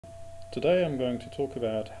Today I'm going to talk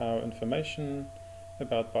about how information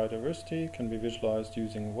about biodiversity can be visualized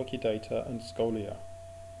using Wikidata and Scholia.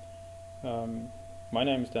 My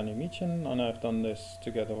name is Danny Mietjen and I've done this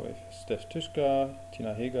together with Steph Tuschka,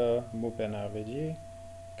 Tina Heger, Bernard Verdier,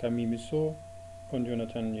 Camille Musso and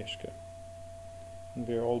Jonathan Jeschke. And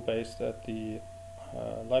we're all based at the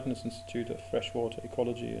Leibniz Institute of Freshwater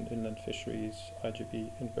Ecology and Inland Fisheries, IGB,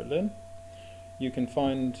 in Berlin. You can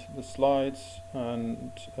find the slides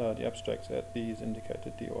and the abstracts at these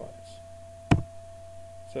indicated DOIs.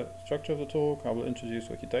 So, structure of the talk: I will introduce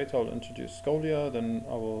Wikidata, I'll introduce Scholia, then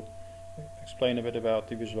I will explain a bit about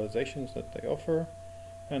the visualizations that they offer,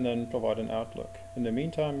 and then provide an outlook. In the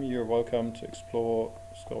meantime, you're welcome to explore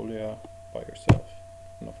Scholia by yourself,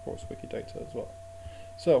 and of course Wikidata as well.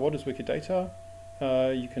 So, what is Wikidata?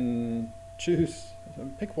 You can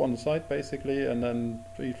pick one site basically and then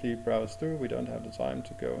briefly browse through. We don't have the time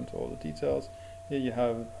to go into all the details. Here you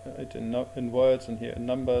have it in words and here in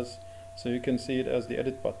numbers, so you can see it as the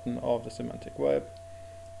edit button of the semantic web.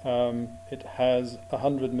 It has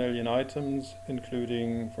 100 million items,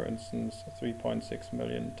 including, for instance, 3.6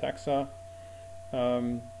 million taxa,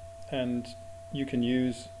 and you can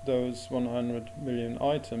use those 100 million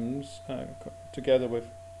items together with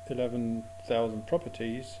 11,000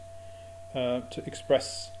 properties to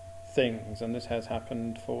express things, and this has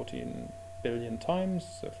happened 14 billion times,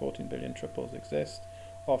 so 14 billion triples exist,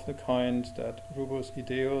 of the kind that Rubus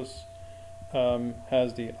Ideus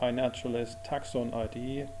has the iNaturalist taxon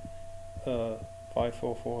ID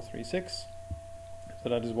 54436, so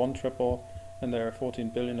that is one triple, and there are 14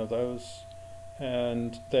 billion of those,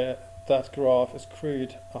 and that graph is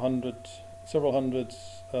queried several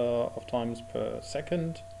hundreds of times per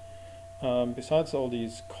second. Besides all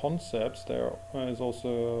these concepts, there is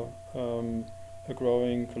also a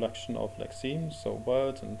growing collection of lexemes, so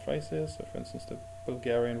words and phrases. So, for instance, the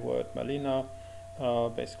Bulgarian word malina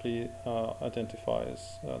basically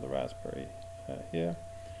identifies the raspberry here.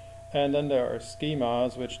 And then there are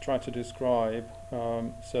schemas which try to describe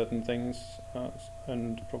certain things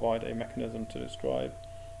and provide a mechanism to describe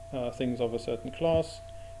things of a certain class.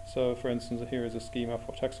 So, for instance, here is a schema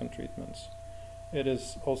for taxon treatments. It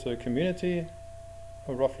is also a community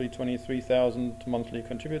of roughly 23,000 monthly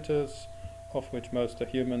contributors, of which most are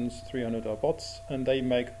humans, 300 are bots, and they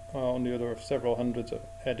make on the order of several hundreds of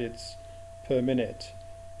edits per minute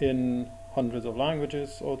in hundreds of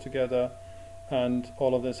languages altogether, and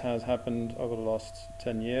all of this has happened over the last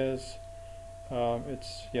 10 years.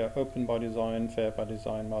 It's open by design, fair by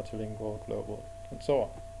design, multilingual, global, and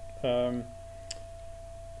so on.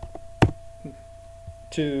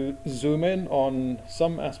 To zoom in on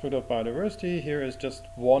some aspect of biodiversity, here is just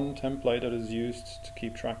one template that is used to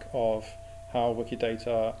keep track of how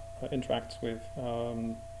Wikidata interacts with a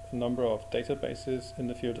number of databases in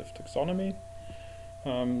the field of taxonomy.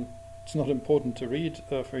 It's not important to read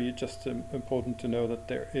for you, just important to know that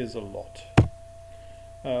there is a lot.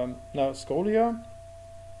 Now, Scholia,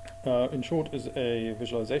 in short, is a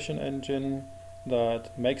visualization engine that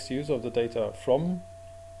makes use of the data from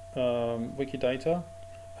Wikidata,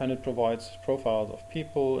 and it provides profiles of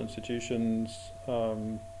people, institutions,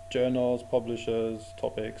 journals, publishers,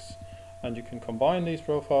 topics, and you can combine these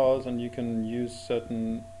profiles and you can use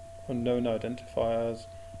certain unknown identifiers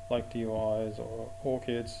like DOIs or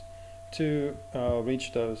ORCIDs to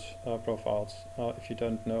reach those profiles if you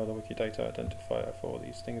don't know the Wikidata identifier for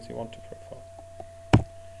these things you want to profile.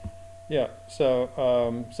 So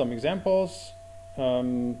some examples.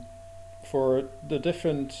 For the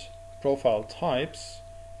different profile types,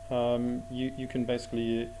 you can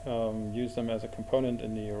basically use them as a component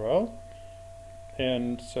in the URL.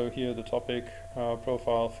 And so here the topic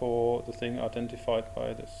profile for the thing identified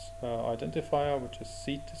by this identifier, which is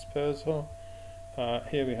seed dispersal.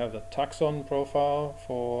 Here we have the taxon profile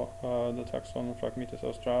for the taxon Phragmites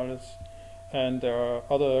australis, and there are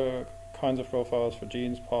other kinds of profiles for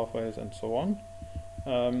genes, pathways, and so on.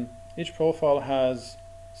 Each profile has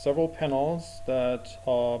several panels that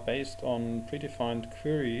are based on predefined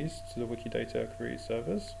queries to the Wikidata query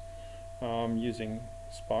service using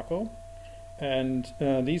Sparkle, and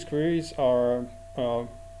these queries are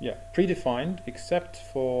predefined except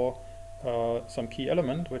for some key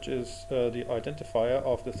element, which is the identifier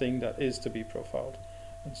of the thing that is to be profiled.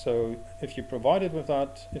 And so if you provide that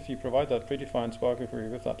predefined Sparkle query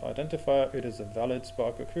with that identifier, it is a valid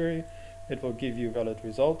Sparkle query. It will give you valid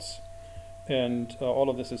results. And all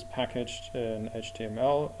of this is packaged in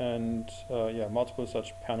HTML, and multiple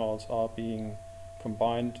such panels are being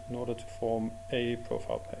combined in order to form a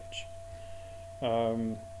profile page.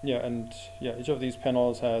 Each of these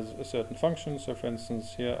panels has a certain function. So for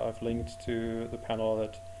instance, here I've linked to the panel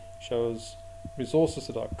that shows resources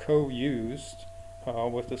that are co-used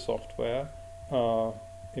with the software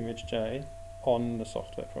image J on the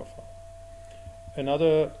software profile.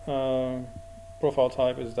 Another profile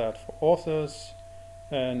type is that for authors,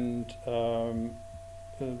 and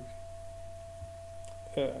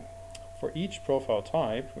for each profile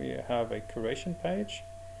type we have a curation page,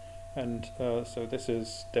 and so this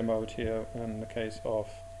is demoed here in the case of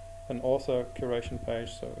an author curation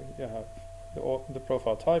page. So you have the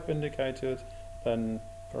profile type indicated, then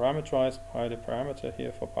parameterized by the parameter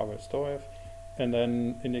here for Pavel Stoyev, and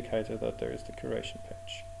then indicated that there is the curation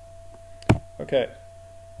page. Okay,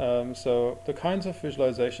 so the kinds of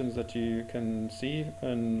visualizations that you can see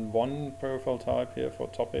in one profile type here for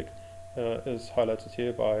topic is highlighted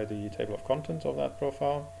here by the table of contents of that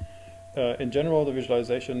profile. In general, the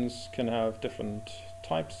visualizations can have different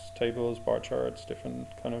types, tables, bar charts, different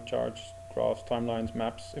kind of charts, graphs, timelines,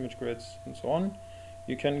 maps, image grids, and so on.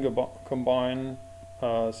 You can combine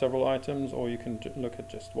several items, or you can look at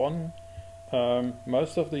just one.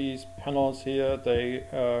 Most of these panels here, they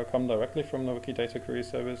come directly from the Wikidata query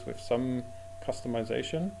service with some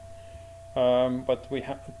customization. But we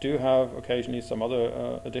do have occasionally some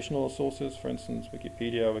other additional sources, for instance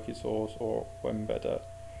Wikipedia, Wikisource, or Wembedder.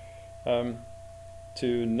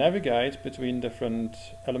 To navigate between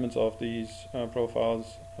different elements of these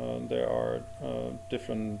profiles, there are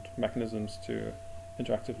different mechanisms to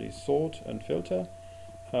interactively sort and filter.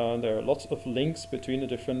 There are lots of links between the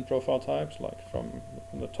different profile types, like from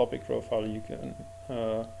the topic profile you can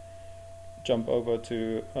jump over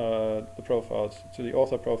to the profiles, to the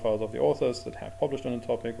author profiles of the authors that have published on the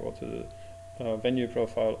topic, or to the venue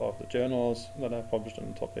profile of the journals that have published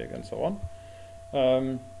on the topic, and so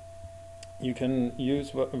on. You can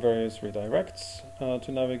use various redirects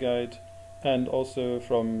to navigate, and also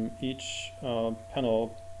from each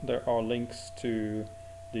panel there are links to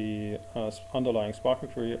the underlying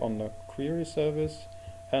SPARQL query on the query service,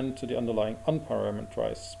 and to the underlying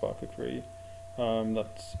unparameterized SPARQL query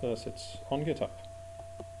that sits on GitHub.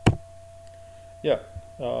 Yeah,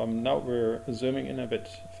 now we're zooming in a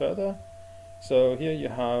bit further. So here you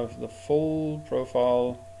have the full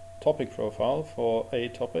profile, topic profile for a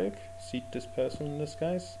topic, seat dispersal in this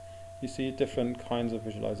case. You see different kinds of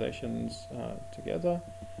visualizations together.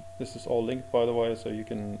 This is all linked, by the way, so you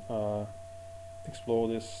can explore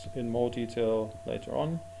this in more detail later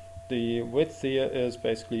on. The width here is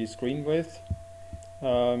basically screen width.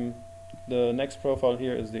 The next profile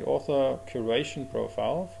here is the author curation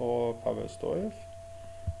profile for Pavel Stoyev.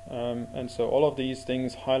 And so all of these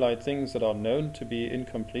things highlight things that are known to be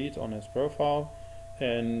incomplete on his profile,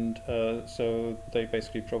 and so they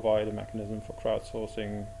basically provide a mechanism for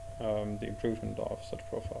crowdsourcing the improvement of such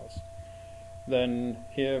profiles. Then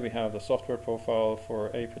here we have the software profile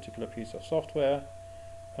for a particular piece of software.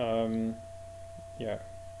 Yeah,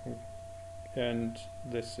 and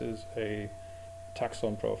this is a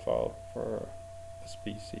taxon profile for a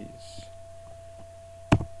species.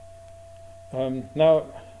 Now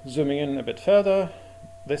zooming in a bit further,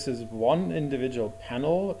 this is one individual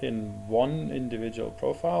panel in one individual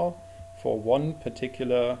profile for one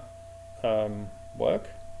particular work.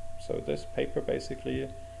 So this paper basically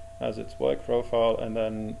has its work profile, and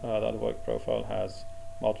then that work profile has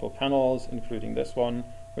multiple panels, including this one,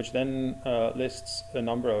 which then lists a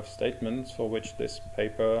number of statements for which this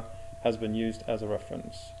paper has been used as a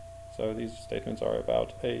reference. So these statements are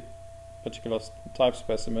about a particular type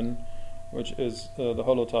specimen, which is the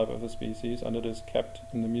holotype of the species, and it is kept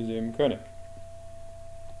in the Museum König.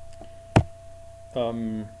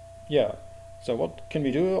 Yeah, so what can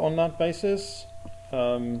we do on that basis?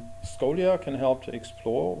 Scholia can help to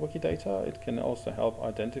explore Wikidata. It can also help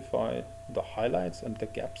identify the highlights and the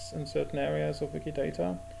gaps in certain areas of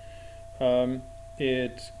Wikidata.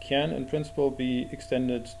 It can, in principle, be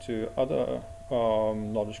extended to other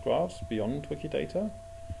knowledge graphs beyond Wikidata,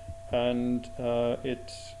 and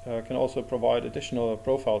it can also provide additional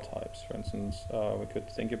profile types. For instance, we could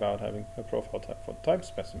think about having a profile type for type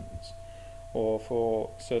specimens, or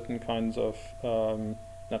for certain kinds of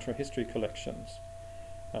natural history collections.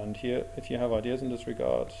 And here, if you have ideas in this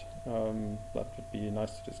regard, that would be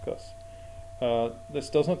nice to discuss. This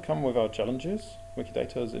does not come without challenges.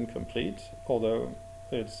 Wikidata is incomplete, although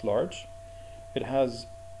it's large. It has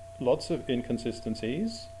lots of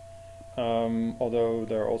inconsistencies, although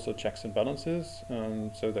there are also checks and balances,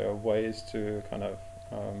 so there are ways to kind of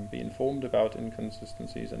be informed about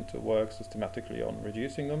inconsistencies and to work systematically on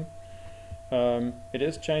reducing them. It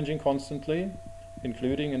is changing constantly,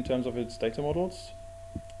 including in terms of its data models,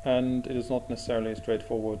 and it is not necessarily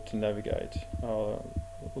straightforward to navigate,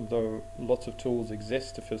 although lots of tools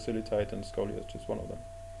exist to facilitate, and Scholia is just one of them.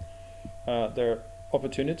 There are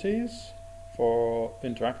opportunities for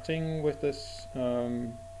interacting with this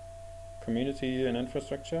community and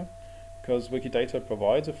infrastructure, because Wikidata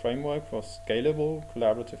provides a framework for scalable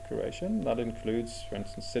collaborative curation that includes, for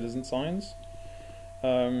instance, citizen science.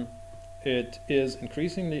 It is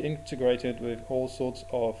increasingly integrated with all sorts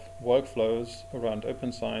of workflows around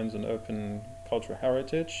open science and open cultural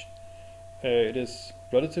heritage. It is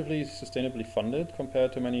relatively sustainably funded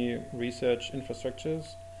compared to many research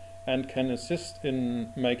infrastructures, and can assist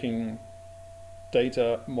in making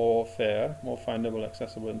data more fair, more findable,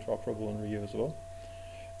 accessible, interoperable, and reusable.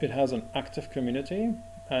 It has an active community,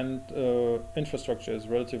 and infrastructure is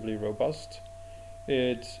relatively robust.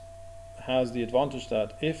 It has the advantage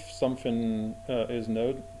that if something is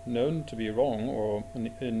known to be wrong or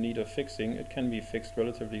in need of fixing, it can be fixed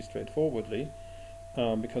relatively straightforwardly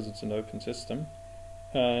because it's an open system.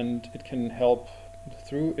 And it can help,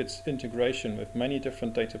 through its integration with many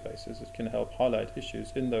different databases, it can help highlight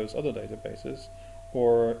issues in those other databases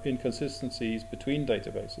or inconsistencies between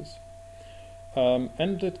databases.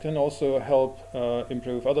 And it can also help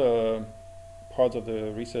improve other parts of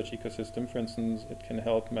the research ecosystem. For instance, it can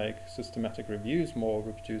help make systematic reviews more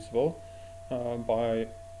reproducible by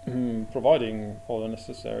providing all the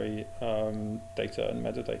necessary data and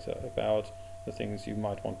metadata about the things you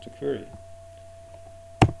might want to query.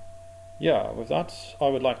 Yeah, with that, I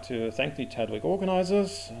would like to thank the TDWG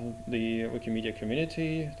organizers, the Wikimedia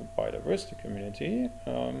community, the Biodiversity community,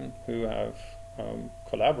 who have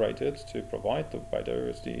collaborated to provide the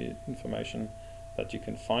biodiversity information that you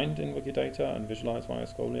can find in Wikidata and visualize via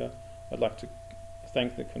Scholia. I'd like to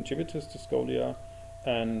thank the contributors to Scholia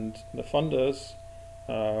and the funders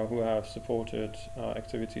who have supported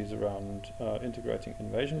activities around integrating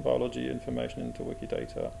invasion biology information into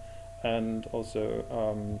Wikidata, and also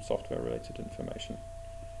software related information.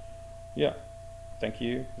 Yeah, thank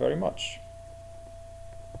you very much.